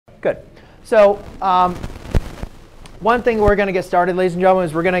Good. So one thing we're going to get started, ladies and gentlemen,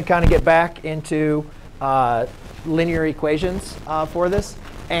 is we're going to kind of get back into linear equations for this.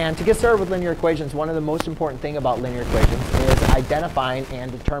 And to get started with linear equations, one of the most important thing about linear equations is identifying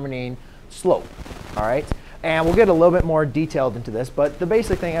and determining slope. All right? And we'll get a little bit more detailed into this. But the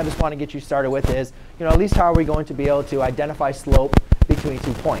basic thing I just want to get you started with is, at least how are we going to be able to identify slope between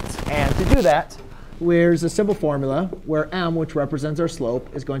 2 points? And to do that, there's a simple formula where m, which represents our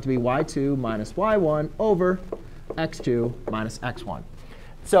slope, is going to be y2 minus y1 over x2 minus x1.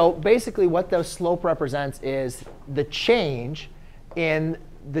 So basically what the slope represents is the change in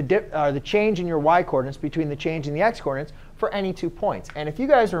the change in your y-coordinates between the change in the x-coordinates for any 2 points. And if you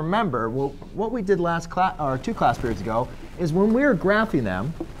guys remember, what we did last class, or 2 class periods ago, is when we were graphing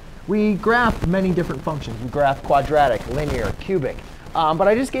them, we graphed many different functions. We graphed quadratic, linear, cubic. But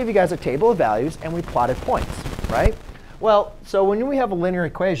I just gave you guys a table of values, and we plotted points, right? Well, so when we have a linear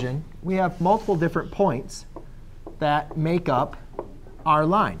equation, we have multiple different points that make up our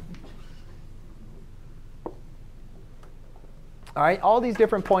line. All right, all these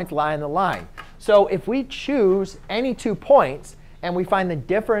different points lie in the line. So if we choose any 2 points and we find the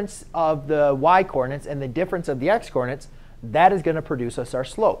difference of the y-coordinates and the difference of the x-coordinates, that is going to produce us our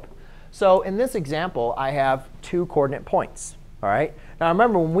slope. So in this example, I have 2 coordinate points. All right. Now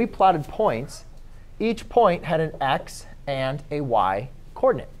remember, when we plotted points, each point had an x and a y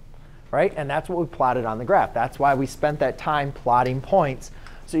coordinate. Right? And that's what we plotted on the graph. That's why we spent that time plotting points.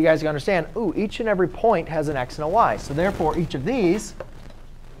 So you guys can understand, each and every point has an x and a y. So therefore, each of these,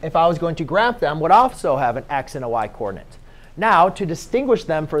 if I was going to graph them, would also have an x and a y coordinate. Now, to distinguish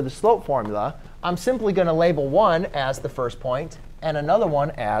them for the slope formula, I'm simply going to label one as the first point and another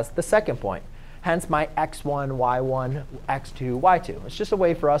one as the second point. Hence my x1, y1, x2, y2. It's just a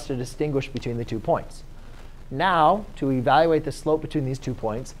way for us to distinguish between the 2 points. Now, to evaluate the slope between these 2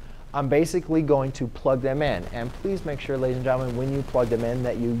 points, I'm basically going to plug them in. And please make sure, ladies and gentlemen, when you plug them in,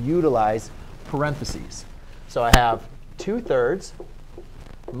 that you utilize parentheses. So I have 2/3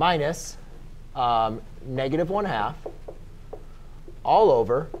 minus negative 1/2 all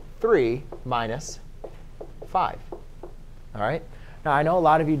over 3 minus 5. All right? Now, I know a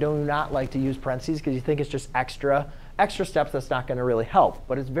lot of you do not like to use parentheses because you think it's just extra steps that's not going to really help.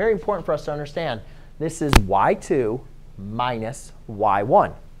 But it's very important for us to understand this is y2 minus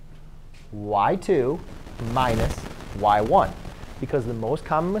y1. y2 minus y1. Because the most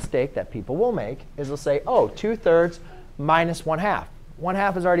common mistake that people will make is they'll say, 2/3 minus 1/2.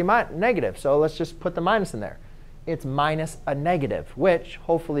 1/2 is already negative, so let's just put the minus in there. It's minus a negative, which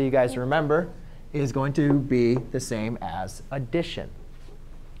hopefully you guys remember is going to be the same as addition.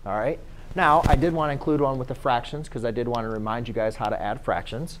 All right? Now, I did want to include one with the fractions because I did want to remind you guys how to add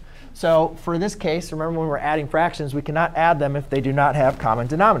fractions. So for this case, remember when we're adding fractions, we cannot add them if they do not have common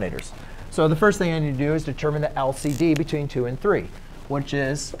denominators. So the first thing I need to do is determine the LCD between 2 and 3, which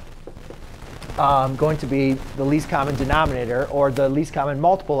is going to be the least common denominator or the least common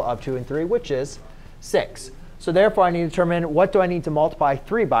multiple of 2 and 3, which is 6. So therefore, I need to determine what do I need to multiply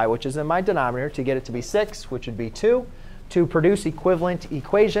 3 by, which is in my denominator, to get it to be 6, which would be 2. To produce equivalent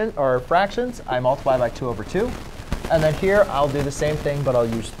equation or fractions, I multiply by 2 over 2. And then here, I'll do the same thing, but I'll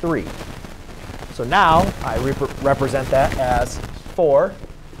use 3. So now, I represent that as 4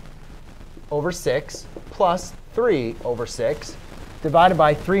 over 6 plus 3 over 6 divided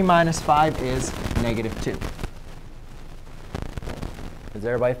by 3 minus 5 is negative 2. Is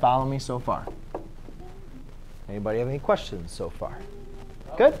everybody following me so far? Anybody have any questions so far?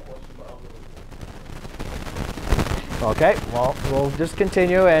 Good? OK, well, we'll just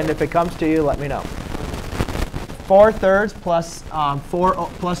continue. And if it comes to you, let me know. 4/3 plus 4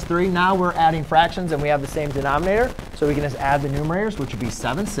 plus 3. Now we're adding fractions, and we have the same denominator. So we can just add the numerators, which would be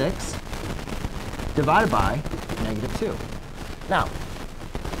 7/6 divided by negative 2. Now,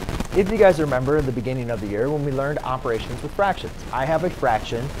 if you guys remember at the beginning of the year when we learned operations with fractions, I have a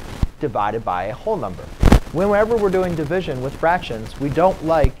fraction divided by a whole number. Whenever we're doing division with fractions, we don't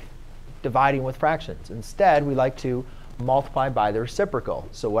like dividing with fractions. Instead, we like to multiply by the reciprocal.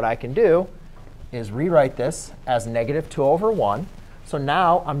 So what I can do is rewrite this as negative 2 over 1. So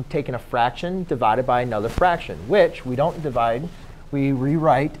now I'm taking a fraction divided by another fraction, which we don't divide. We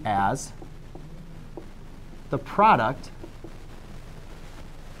rewrite as the product,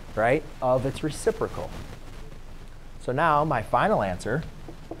 right, of its reciprocal. So now my final answer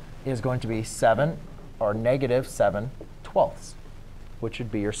is going to be 7 or negative 7/12, which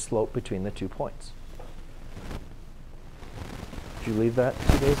would be your slope between the 2 points. Did you leave that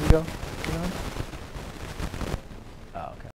 2 days ago?